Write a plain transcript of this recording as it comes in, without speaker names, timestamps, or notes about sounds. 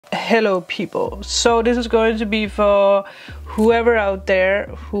Hello people, so this is going to be for whoever out there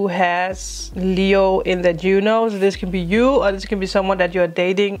who has Leo in their Juno. So this can be you, or this can be someone that you're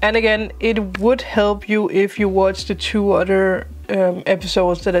dating. And again, it would help you if you watch the 2 other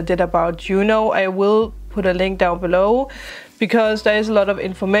episodes that I did about Juno. I will put a link down below because there is a lot of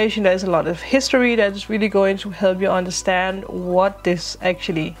information, there is a lot of history that is really going to help you understand what this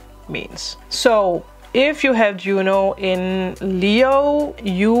actually means. So if you have Juno in Leo,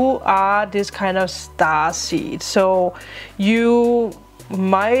 you are this kind of star seed. So you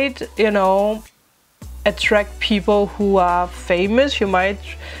might, attract people who are famous. You might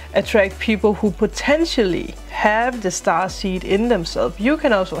attract people who potentially have the star seed in themselves. You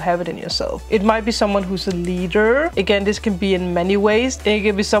can also have it in yourself. It might be someone who's a leader. Again, this can be in many ways. It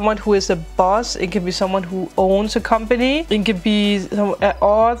can be someone who is a boss. It can be someone who owns a company. It can be an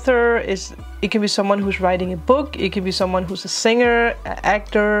author. It can be someone who's writing a book. It can be someone who's a singer, an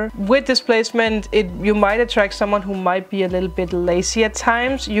actor. With this placement, you might attract someone who might be a little bit lazy at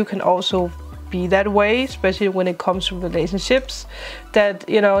times. You can also be that way, especially when it comes to relationships, that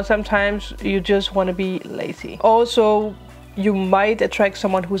sometimes you just want to be lazy. Also, you might attract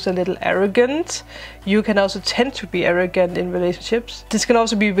someone who's a little arrogant. You can also tend to be arrogant in relationships. This can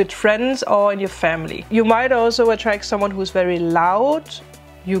also be with friends or in your family. You might also attract someone who's very loud.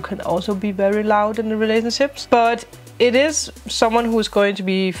 You can also be very loud in the relationships, but it is someone who's going to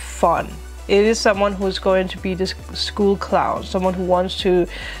be fun. It is someone who's going to be this school clown, someone who wants to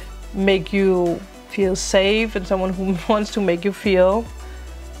make you feel safe, and someone who wants to make you feel,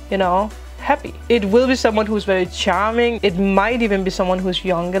 happy. It will be someone who's very charming. It might even be someone who's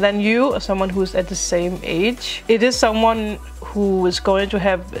younger than you, or someone who's at the same age. It is someone who is going to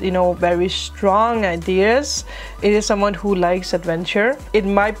have, very strong ideas. It is someone who likes adventure. It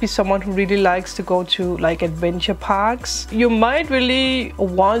might be someone who really likes to go to adventure parks. You might really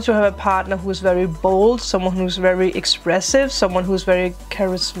want to have a partner who's very bold, someone who's very expressive, someone who's very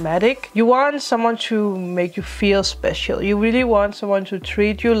charismatic. You want someone to make you feel special. You really want someone to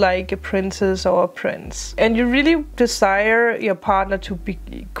treat you like a princess or a prince. And you really desire your partner to be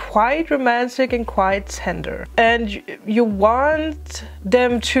quite romantic and quite tender. And you want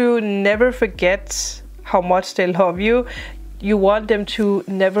them to never forget how much they love you. You want them to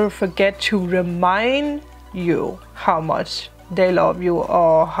never forget to remind you how much they love you,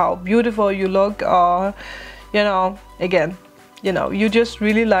 or how beautiful you look, or again, you just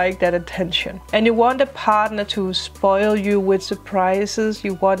really like that attention. And you want a partner to spoil you with surprises.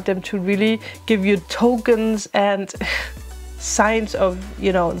 You want them to really give you tokens and signs of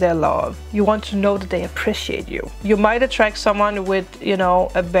their love. You want to know that they appreciate you. You might attract someone with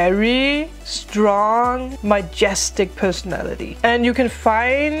a very strong, majestic personality, and you can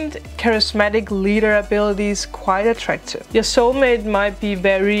find charismatic leader abilities quite attractive. Your soulmate might be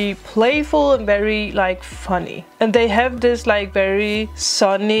very playful and very funny, and they have this very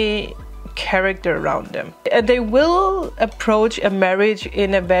sunny character around them, and they will approach a marriage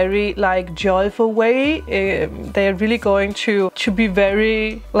in a very joyful way. They're really going to be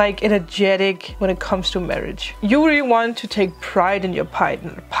very energetic when it comes to marriage. You really want to take pride in your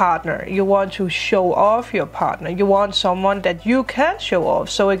partner. You want to show off your partner. You want someone that you can show off.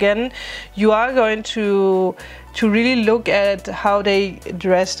 So again, you are going to really look at how they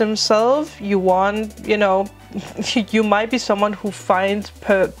dress themselves. You want, you might be someone who finds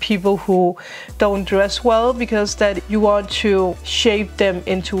people who don't dress well, because that you want to shape them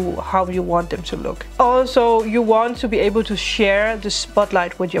into how you want them to look. Also, you want to be able to share the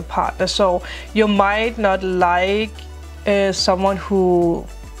spotlight with your partner. So you might not like someone who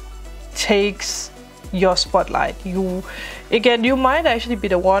takes your spotlight. You might actually be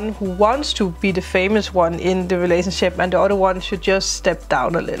the one who wants to be the famous one in the relationship, and the other one should just step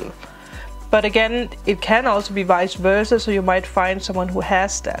down a little. But again, it can also be vice versa, so you might find someone who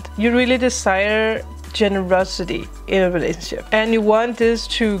has that. You really desire generosity in a relationship, and you want this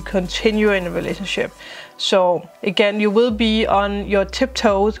to continue in a relationship. So again, you will be on your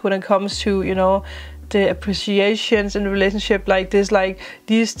tiptoes when it comes to the appreciations in the relationship,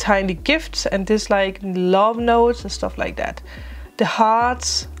 these tiny gifts and this love notes and stuff like that. The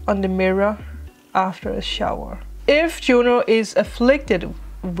hearts on the mirror after a shower. If Juno is afflicted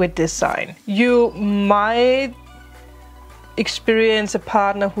with this sign, you might experience a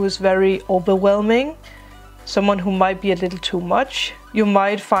partner who is very overwhelming, someone who might be a little too much. You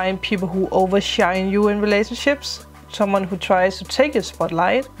might find people who overshine you in relationships. someone who tries to take your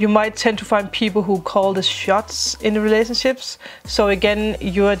spotlight. You might tend to find people who call the shots in the relationships. So again,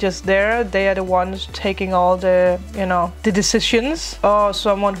 you're just there. They are the ones taking all the, you know, the decisions, or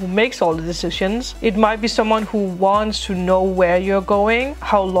someone who makes all the decisions. It might be someone who wants to know where you're going,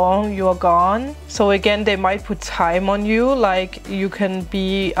 how long you're gone. So again, they might put time on you, like you can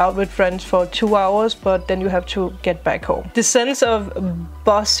be out with friends for 2 hours, but then you have to get back home. The sense of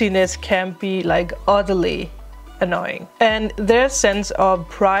bossiness can be like utterly annoying, and their sense of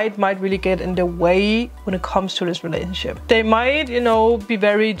pride might really get in the way when it comes to this relationship. They might, you know, be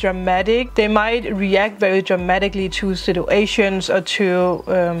very dramatic. They might react very dramatically to situations or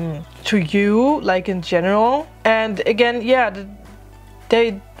to you, like in general. And again, yeah,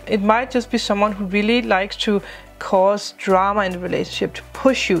 it might just be someone who really likes to cause drama in the relationship, to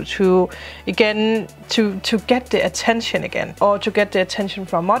push you to, again, to get the attention again, or to get the attention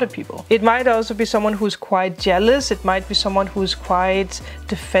from other people. It might also be someone who's quite jealous. It might be someone who's quite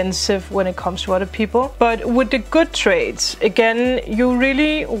defensive when it comes to other people. But with the good traits, again, you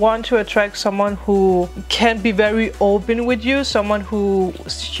really want to attract someone who can be very open with you, someone who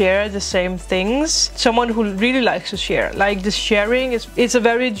shares the same things, someone who really likes to share. Like the sharing it's a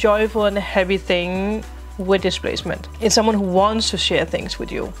very joyful and heavy thing. With displacement, it's someone who wants to share things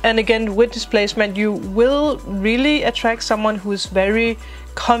with you. And again, with displacement, you will really attract someone who's very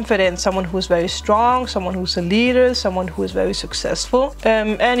confident, someone who's very strong, someone who's a leader, someone who is very successful,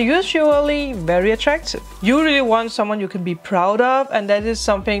 and usually very attractive. You really want someone you can be proud of, and that is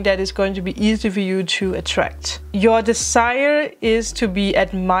something that is going to be easy for you to attract. Your desire is to be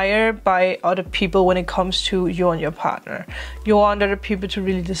admired by other people when it comes to you and your partner. You want other people to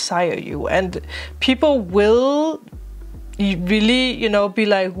really desire you, and people will really, you know, be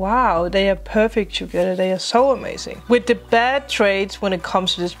like, wow, they are perfect together, they are so amazing. With the bad traits when it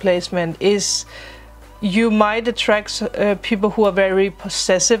comes to displacement is you might attract people who are very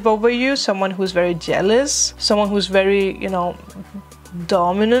possessive over you, someone who's very jealous, someone who's very, you know,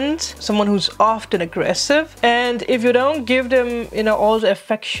 dominant, someone who's often aggressive. And if you don't give them, you know, all the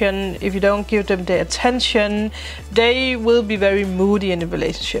affection, if you don't give them the attention, they will be very moody in the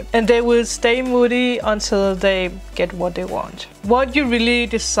relationship, and they will stay moody until they get what they want. What you really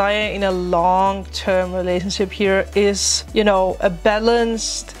desire in a long-term relationship here is, you know, a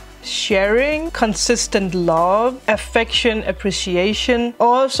balanced sharing, consistent love, affection, appreciation.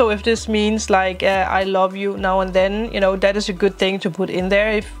 Also, if this means like I love you now and then, you know, that is a good thing to put in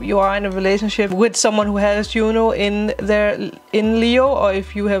there if you are in a relationship with someone who has Juno in Leo, or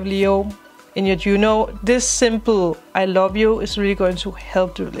if you have Leo in your Juno. This simple I love you is really going to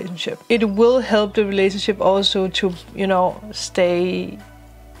help the relationship. It will help the relationship also to, you know, stay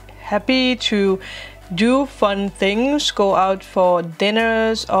happy, to do fun things, go out for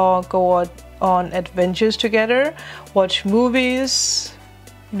dinners or go out on adventures together, watch movies,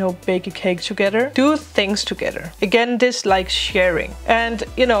 you know, bake a cake together, do things together. Again, this like sharing, and,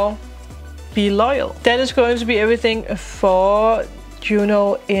 you know, be loyal. That is going to be everything for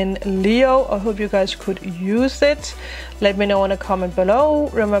Juno in Leo. I hope you guys could use it. Let me know in a comment below.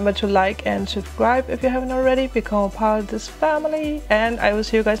 Remember to like and subscribe if you haven't already. Become a part of this family, and I will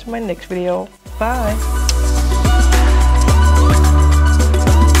see you guys in my next video. Bye.